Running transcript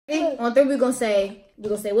On 3, we're gonna say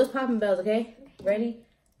what's poppin' bells, okay? Ready?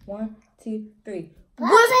 1, 2, 3.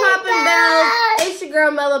 What's poppin' bells? It's your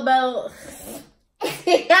girl Mella Belle.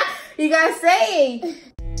 You gotta say.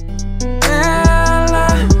 Mella,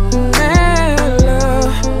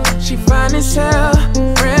 she fine as hell,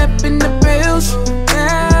 rapping the bills.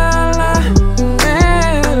 Mella,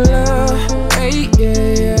 hey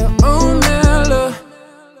yeah, oh Mella.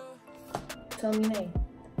 Tell me your name.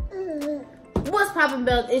 What's poppin'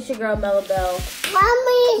 bells? It's your girl Mella Belle.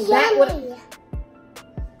 Mommy, back with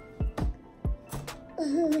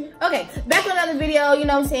okay, back with another video. You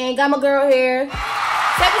know what I'm saying? Got my girl here.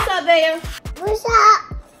 Say what's up, Vaya. What's up?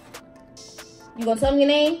 You gonna tell me your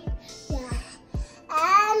name? Yeah.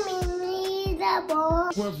 I'm in the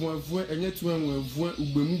boy.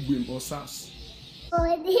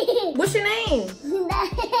 What's your name?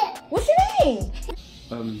 What's your name?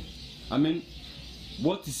 I mean,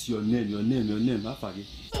 what is your name? Your name. I forget.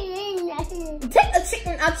 Take the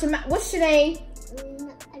chicken out your mouth. What's your name?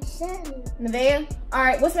 Nevaeh. All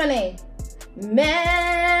right. What's my name?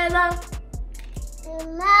 Mella.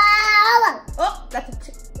 Oh, that's a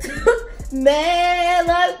chicken.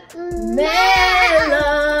 Mella.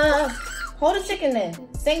 Hold the chicken there.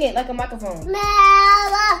 Sing it like a microphone.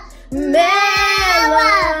 Mella.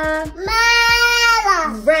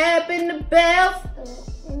 Rapping the bells.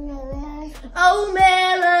 Oh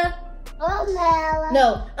Mella. Oh Mella.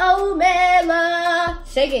 No. Oh Mella.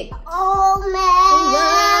 Shake it. Oh Mella.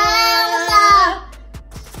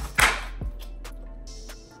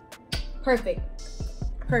 Perfect.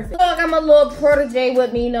 So I got my little protege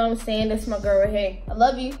with me, you know what I'm saying? That's my girl right here. I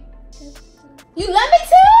love you. You love me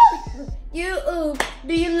too?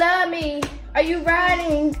 Do you love me? Are you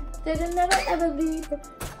riding? Did it never ever be?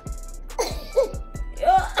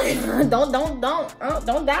 Don't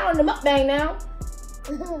die on the mukbang now.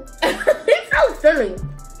 It's so silly.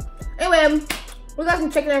 Anyway, we got some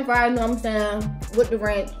chicken and fries, you know what I'm saying, with the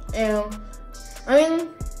ranch. And I mean,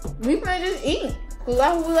 we can just eat, cause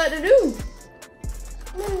that's what we like to do.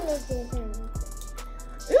 You don't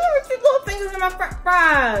stick little fingers in my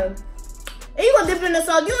fries. And you gonna dip it in the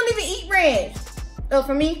sauce. You don't even eat ranch. Oh,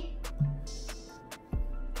 for me?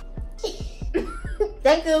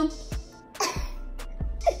 Thank you.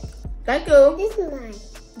 Thank you. This is mine.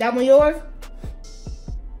 That one yours?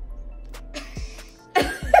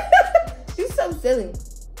 You're so silly.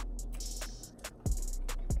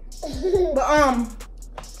 But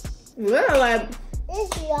yeah, like this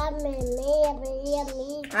yummy.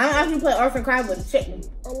 I don't actually play Arts and Crime with the chicken.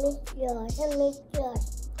 I miss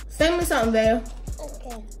yours. Send me something, babe.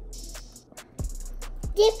 Okay.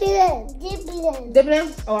 Dip it in. Dip it in?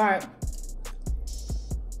 Oh, alright.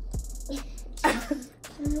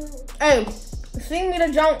 Hey, sing me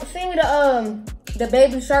the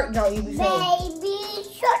baby shark joint you be saying. Baby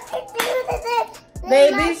shark.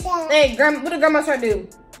 Baby, hey, what did Grandma Shark do?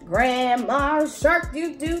 Grandma Shark,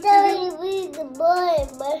 do. The boy,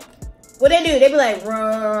 but what they do? They be like,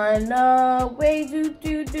 run away, do.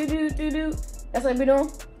 That's what they be doing?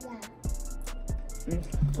 Yeah.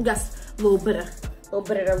 You got a little bit of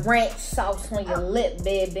the ranch sauce on your lip,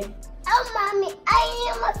 baby. Oh, mommy,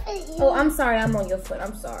 I am on foot. Oh, I'm sorry, I'm on your foot.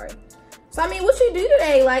 I'm sorry. So I mean, what you do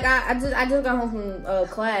today? Like I just got home from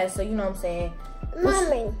class, so you know what I'm saying.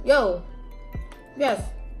 Mommy. Yo. Yes.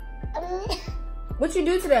 What you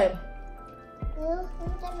do today?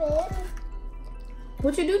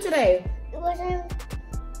 What you do today?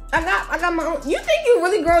 I got my own. You think you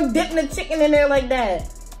really gonna dip the chicken in there like that?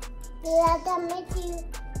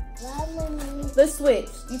 Let's switch.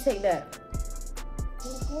 You take that.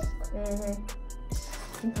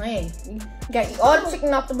 You playing. You got all the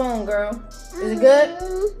chicken off the bone, girl. Is it good?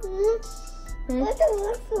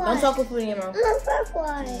 Don't talk with food in your mouth.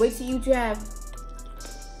 Wait till you have.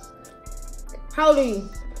 How old are you?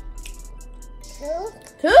 2.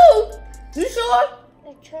 2? You sure?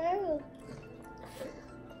 True.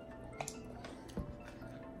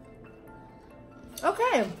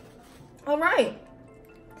 Okay. All right.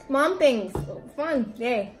 Mom things. Fun.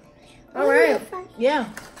 Yeah. All right. Yeah.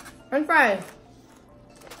 French fries.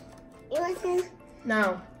 You want some?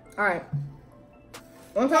 No. All right.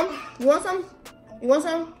 You want some? You want some? You want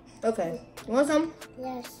some? Okay. You want some?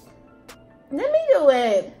 Yes. Let me do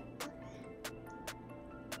it.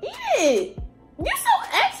 Eat it. You're so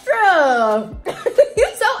extra.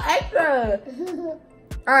 You're so extra.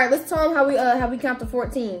 All right, let's tell them how we count to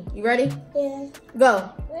 14. You ready? Yeah. Go.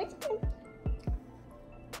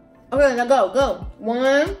 Okay, now go.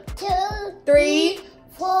 1, 2, 3,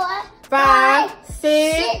 4, 5,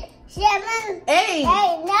 6, 7, 8,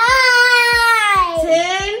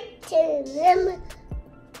 9, 10,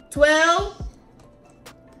 12,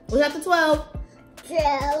 What's after 12?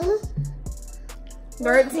 12.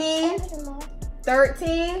 13.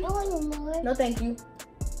 13. More. No, thank you.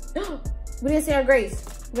 We didn't say our grace.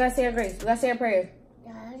 We gotta say our grace. We gotta say our prayers.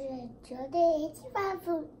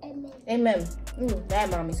 Amen.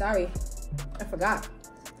 Bad mommy, sorry. I forgot.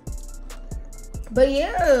 But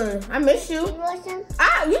yeah, I miss you. You want some?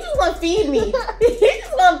 You just want to feed me. You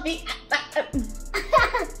just want to feed.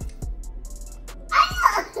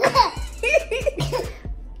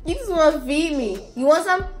 You just want to feed me. You want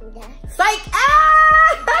some? Yeah. Psych.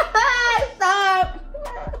 Stop.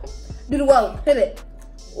 Do the whoa. Hit it.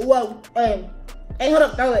 Whoa. Hey, hold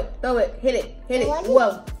up. Throw it. Throw it. Hit it. Hit it.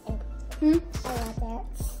 Whoa. I want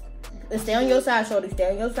that. Stay on your side, shorty. Stay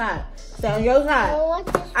on your side. Stay on your side.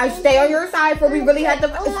 I stay on your side for we really have to.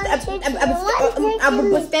 But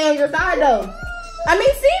stay on your side though. I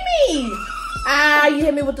mean, see me. You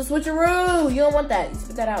hit me with the switcheroo. You don't want that. You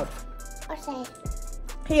spit that out. Okay.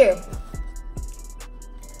 Here.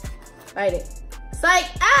 Bite it. Psych.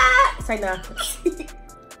 Psych now.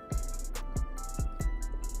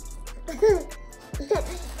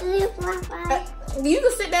 You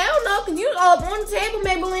can sit down though, cause you all up on the table,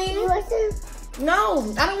 Maybelline. No,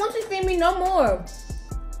 I don't want you to feed me no more.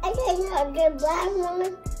 I can't get black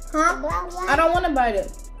woman. Huh? Black. I don't want to bite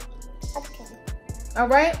it. Okay. All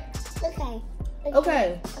right. Okay.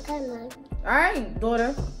 Okay. Okay, Mom. All right,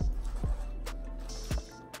 daughter.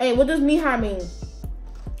 Hey, what does Mija mean?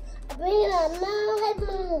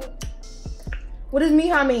 What does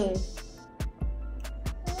Mija mean?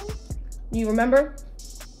 You remember?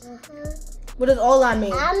 What does Ola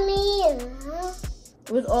mean?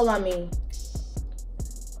 What does Ola mean?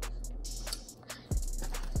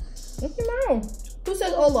 What's your mom? Who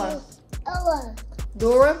says Ola? Ola.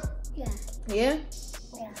 Dora? Yeah. Yeah?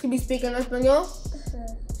 Yeah. She be speaking Espanol?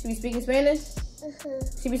 She be speaking Spanish?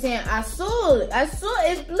 She be saying azul. Azul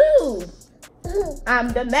is blue. I'm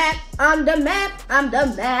the map. I'm the map. I'm the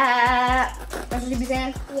map. That's what she be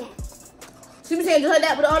saying? Yeah. She be saying just like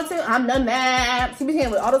that with auto-tune. I'm the map. She be saying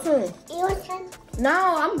with auto-tune. You want some?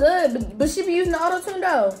 No, I'm good. But she be using the auto-tune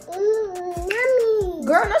though. Yummy.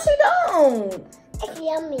 Girl, no she don't. It's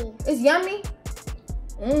yummy. It's yummy?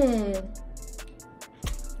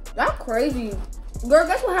 That's crazy. Girl,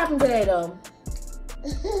 guess what happened today though?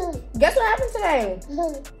 Guess what happened today?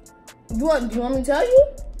 Do you want me to tell you?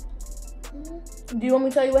 Do you want me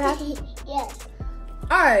to tell you what happened? Yes.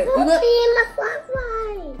 Alright. Don't be in my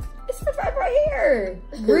flashlight. It's the right here.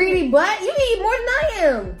 Greedy butt. You eat more than I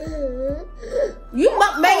am. You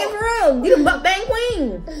mukbanging for real. You the mukbang queen.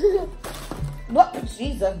 What?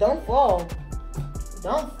 Jesus, don't fall.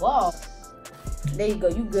 Don't fall. There you go.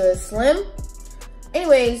 You good, Slim.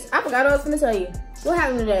 Anyways, I forgot what I was going to tell you. What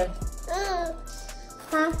happened today?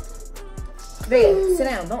 Huh? Babe, sit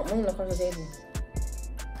down. Don't lean across the table.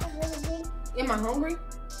 Am I hungry?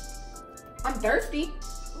 I'm thirsty.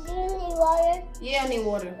 Do you need water? Yeah, I need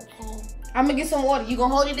water. Okay. I'm going to get some water. You going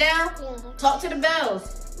to hold it down? Yeah. Talk to the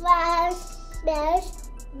bells. Bells.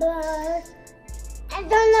 I don't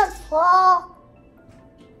know fall.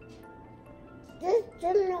 Just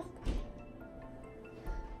don't.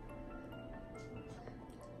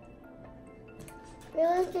 You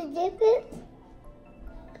want to dip it?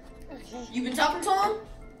 Okay. You been talking to him?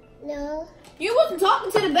 No. You wasn't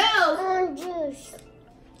talking to the bells. Juice.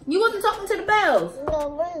 You wasn't talking to the bells. No,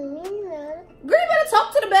 what do you mean now? Girl, you better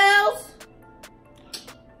talk to the bells.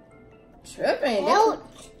 Tripping.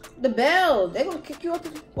 The bells. They gonna kick you up.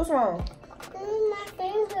 What's wrong? My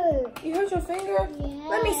finger. You hurt your finger? Yeah.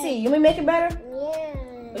 Let me see. You want me to make it better?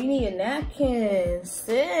 Yeah. Oh, you need a napkin,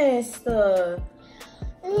 sister.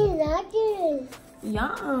 I need napkins.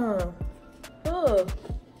 Yeah. Ugh.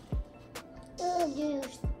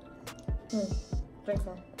 Juice. Drink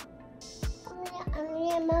some. I'm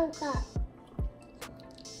in my cup.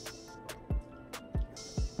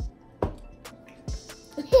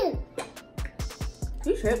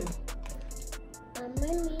 You tripping. I'm a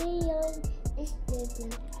million. It's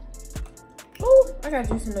different. Oh, I got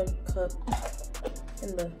juice in the cup. In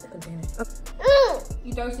the container. Okay.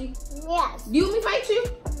 You thirsty? Yes. Do you want me to fight you?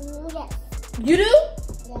 Yes. You do?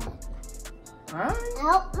 Yes. Alright.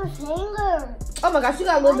 Help my finger. Oh my gosh, you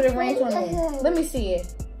got a little bit of range on it. Let me see it.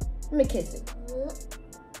 Let me kiss it.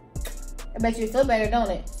 I bet you feel better, don't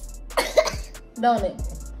it? Don't it?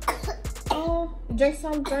 Oh, drink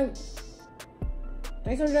some drink.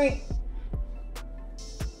 Drink some drink.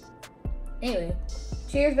 Anyway,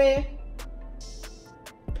 cheers, babe.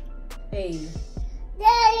 Hey.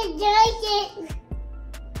 Daddy, drink it.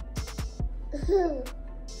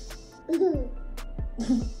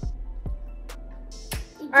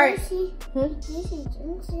 All right. This is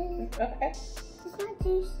juicy. Okay. It's want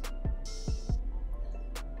this.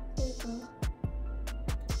 There you go.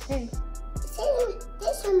 Hey.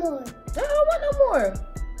 There's some more. I don't want no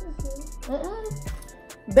more.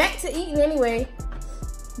 Back to eating anyway.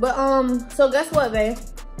 But so guess what, babe?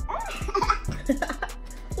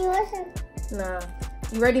 You want some? Nah.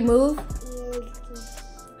 You ready to move? Yes.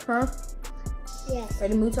 Huh? Yes.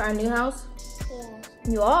 Ready to move to our new house? Yes.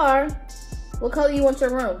 You are? What color you want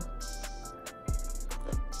your room?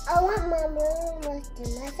 I want my room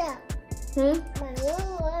myself. My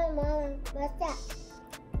room myself.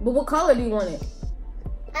 But what color do you want it?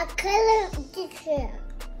 A color picture.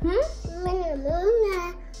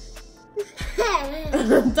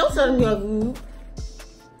 Don't shut him your food.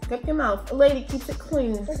 Shut your mouth. A lady keeps it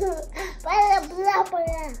clean.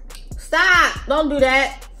 Stop! Don't do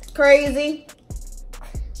that. Crazy.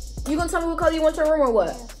 You gonna tell me what color you want your room or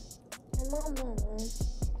what?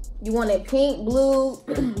 You want it pink, blue,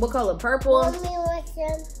 what color? Purple?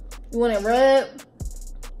 You want it red?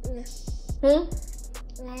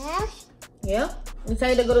 Yeah. You tell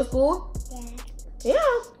you to go to school? Yeah.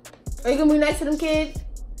 Are you gonna be nice to them kids?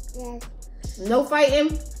 Yes. No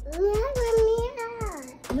fighting? No.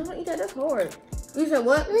 No, don't eat that. That's hard. You said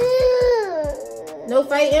what? No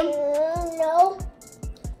fighting? No.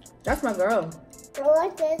 That's my girl. I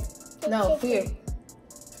want this. No, here.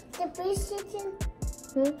 The beef chicken.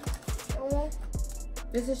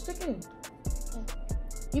 This is chicken.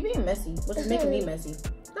 You being messy, which is making me messy.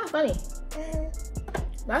 Not funny.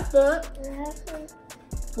 That's good.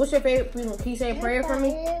 What's your favorite food? Can you say a prayer for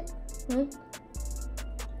me?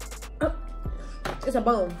 It's a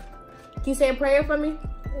bone. Can you say a prayer for me?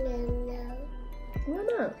 No. Why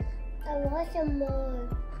not? I want some more.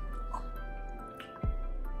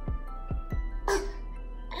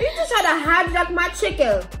 You just try to hijack my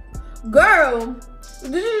chicken. Girl,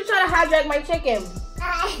 did you just try to hijack my chicken?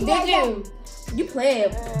 Did you? You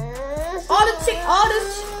playing. All this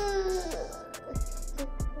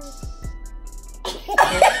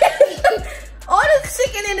all this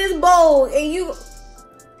chicken in this bowl, and you,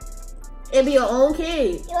 it be your own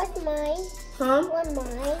kid. What's mine? Huh? What's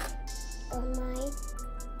mine?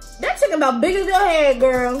 That chicken about big as your head,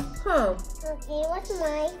 girl. Huh? Okay, what's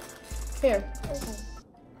mine? Here. Okay.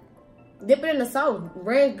 Dip it in the sauce.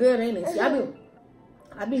 Red good, ain't it? See, I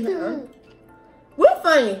be What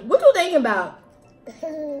funny? What you thinking about?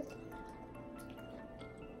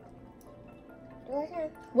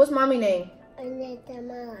 What's mommy name?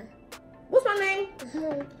 What's my name?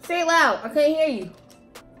 Say it loud. I can't hear you.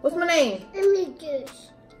 What's my name? You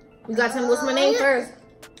gotta tell me what's my name first.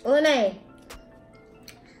 What's my name?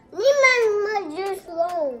 Leave my juice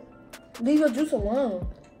alone. Leave your juice alone.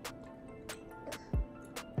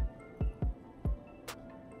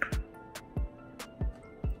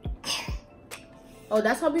 Oh,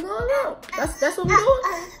 that's how we going out. That's what we doing.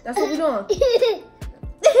 That's what we doing.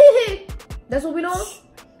 That's what we doing.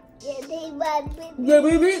 Yeah, baby. Yeah,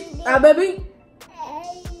 baby. Ah, baby.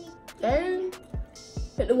 Hey.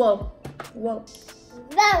 Hit the wall. Whoa.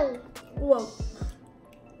 No. Whoa.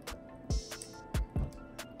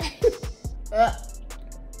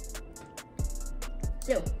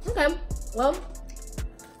 Yo. Okay. Well.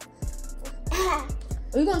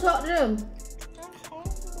 Are you gonna talk to them?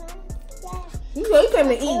 You came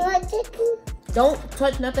to eat. Don't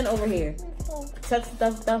touch nothing over here. Touch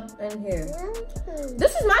stuff in here.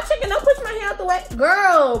 This is my chicken. Don't push my hair out the way.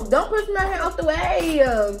 Girl, don't push my hair out the way.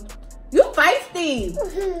 You feisty.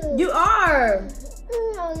 You are.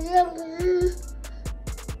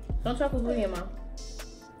 Don't talk with me, Mom.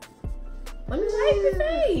 Let me wipe your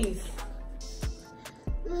face.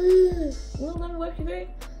 You don't let me wipe your face?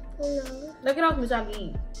 No. Knock it off me so I can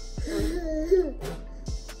eat.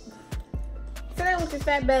 Sit down with your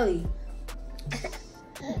fat belly.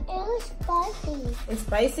 It was spicy. It's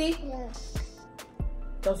spicy? Yeah.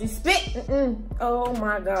 Don't you spit? Oh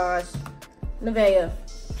my gosh. Nevaeh.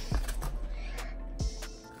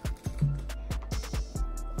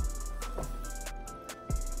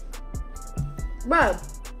 Bro.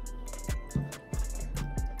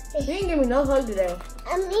 You didn't give me no hug today.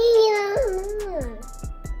 I'm eating.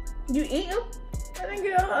 You eat them? I didn't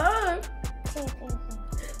get a hug.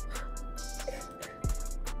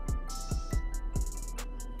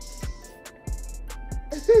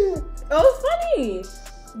 Oh, it's funny.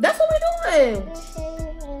 That's what we're doing.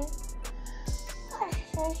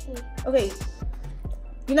 Okay.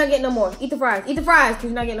 You're not getting no more. Eat the fries. Eat the fries because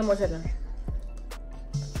you're not getting no more chicken.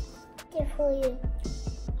 Good for you.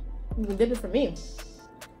 You can dip it for me.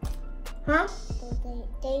 Huh?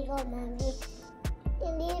 There you go, Mommy. You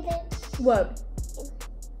need it. What?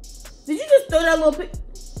 Did you just throw that little pig?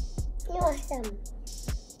 You want some?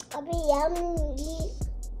 I'll be yummy.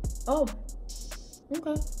 Oh.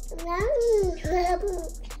 Okay. Yummy.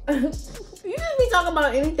 You just be talking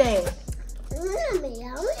about anything. Yummy.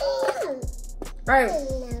 Right.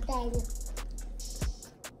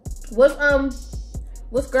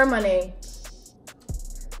 What's grandma name?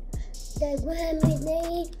 The grandma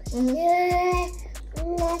name?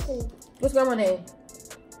 Nothing. What's grandma name?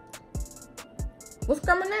 What's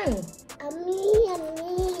grandma name? I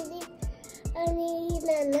need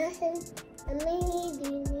nothing.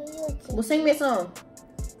 Well, sing me a song.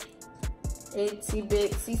 Itsy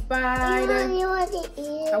bitsy spider.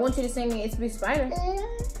 I want you to sing me Itsy bitsy spider.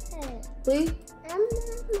 Please?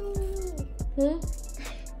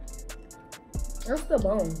 Where's the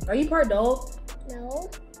bone? Are you part dog? No.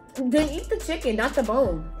 Then eat the chicken, not the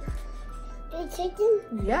bone. The chicken?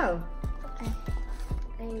 Yeah.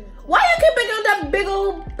 Okay. Why you keep picking up that big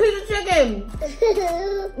old piece of chicken?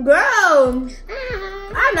 Girl,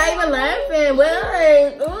 I'm not even laughing. What?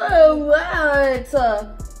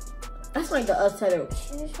 That's like the us title.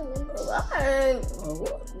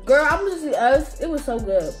 Girl, I'm just the us. It was so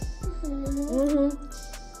good.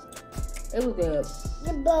 It was good.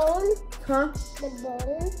 The bone? Huh? The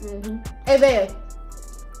bone? Hey, Belle.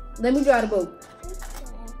 Let me dry the boot.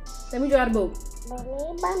 Let me dry the boot.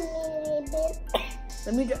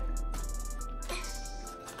 Let me dry.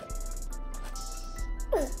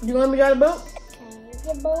 You want me to dry the boot?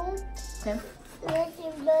 Okay. The bone? Okay.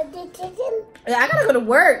 The chicken? Yeah, I gotta go to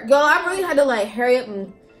work. Yo, I really had to like hurry up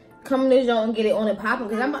and come in this joint and get it on and popping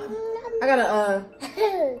because I gotta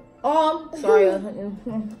oh, sorry.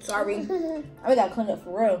 Sorry. I really gotta clean up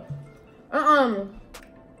for real.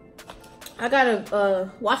 I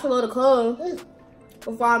gotta wash a load of clothes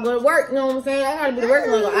before I go to work. You know what I'm saying? I gotta be to work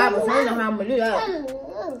in like an hour, so I don't know how I'm gonna do that.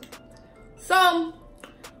 So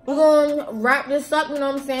we're gonna wrap this up. You know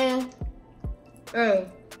what I'm saying? Hey,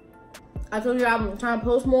 I told you I'm trying to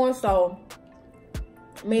post more, so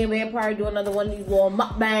me and Van probably do another one of these little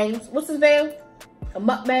mukbangs. What's his name? A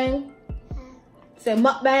mukbang? Say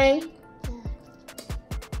mukbang?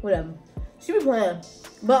 Whatever. She be playing.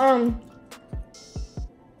 But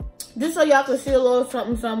just so y'all can see a little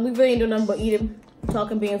something, we really ain't doing nothing but eating,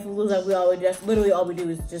 talking, being fools like we always just, literally all we do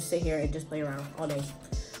is just sit here and just play around all day.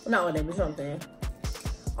 Well, not all day, but you know what I'm saying.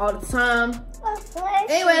 All the time.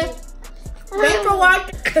 Anyway, thanks for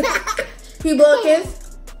watching. He blow a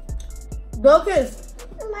kiss. Blow a kiss.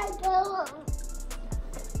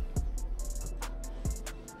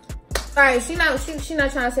 Alright, she not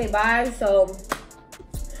trying to say bye, so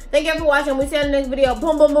thank you for watching. We see you in the next video.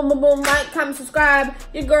 Boom, boom, boom, boom, boom. Like, comment, subscribe.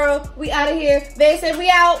 Your girl, we out of here. They said we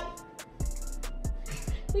out.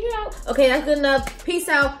 We out. Okay, that's good enough. Peace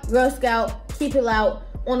out, Girl Scout. Keep it loud.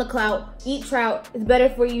 On the clout. Eat trout. It's better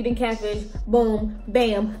for you than catfish. Boom,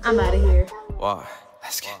 bam. I'm out of here. Wow.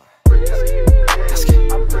 Let's get.